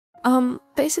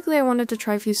Basically I wanted to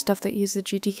try a few stuff that use the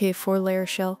GTK4 layer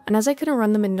shell, and as I couldn't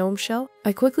run them in GNOME shell,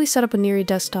 I quickly set up a Neri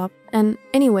desktop, and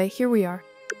anyway, here we are.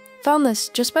 Found this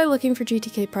just by looking for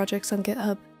GTK projects on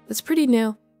Github. It's pretty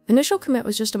new. Initial commit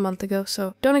was just a month ago,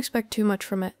 so don't expect too much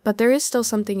from it, but there is still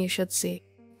something you should see.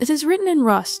 It is written in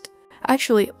Rust.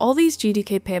 Actually, all these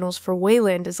GTK panels for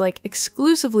Wayland is like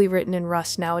exclusively written in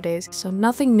Rust nowadays, so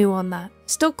nothing new on that.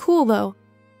 Still cool though.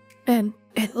 And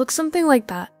it looks something like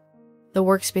that. The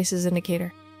workspaces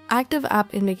indicator, active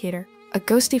app indicator, a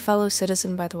ghosty fellow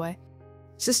citizen by the way,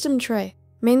 system tray,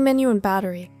 main menu and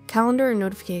battery, calendar and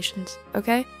notifications,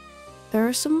 okay? There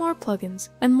are some more plugins,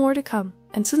 and more to come,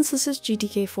 and since this is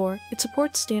GTK4, it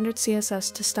supports standard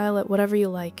CSS to style it whatever you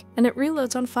like, and it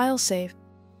reloads on file save.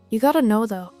 You gotta know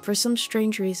though, for some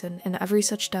strange reason, in every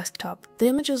such desktop, the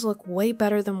images look way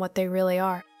better than what they really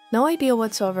are. No idea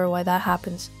whatsoever why that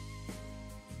happens.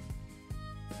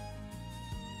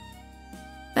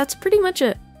 That's pretty much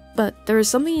it, but there is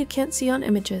something you can't see on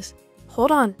images.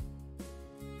 Hold on.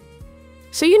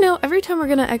 So you know, every time we're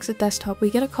gonna exit desktop, we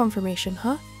get a confirmation,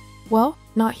 huh? Well,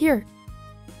 not here.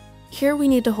 Here we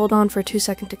need to hold on for 2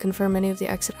 seconds to confirm any of the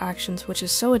exit actions, which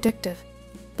is so addictive.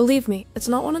 Believe me, it's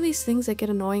not one of these things that get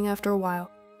annoying after a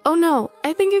while. Oh no,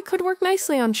 I think it could work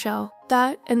nicely on shell.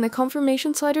 That, and the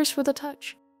confirmation sliders for the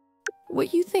touch.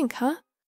 What you think, huh?